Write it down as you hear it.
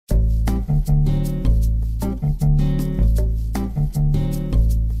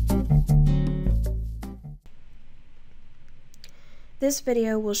This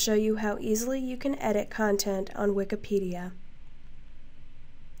video will show you how easily you can edit content on Wikipedia.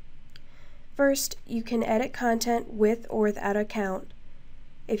 First, you can edit content with or without an account.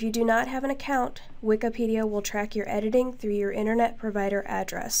 If you do not have an account, Wikipedia will track your editing through your internet provider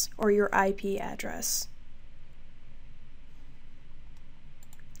address or your IP address.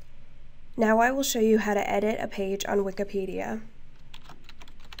 Now I will show you how to edit a page on Wikipedia.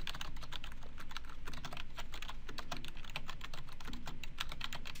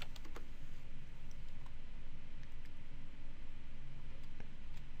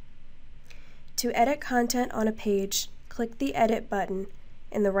 To edit content on a page, click the Edit button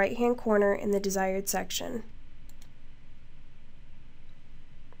in the right-hand corner in the desired section.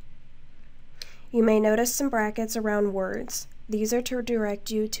 You may notice some brackets around words. These are to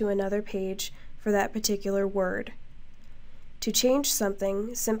direct you to another page for that particular word. To change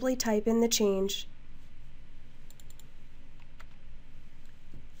something, simply type in the change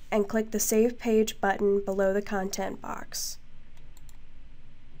and click the Save Page button below the content box.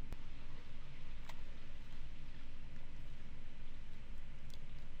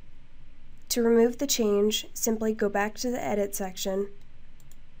 To remove the change, simply go back to the Edit section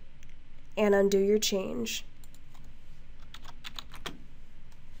and undo your change.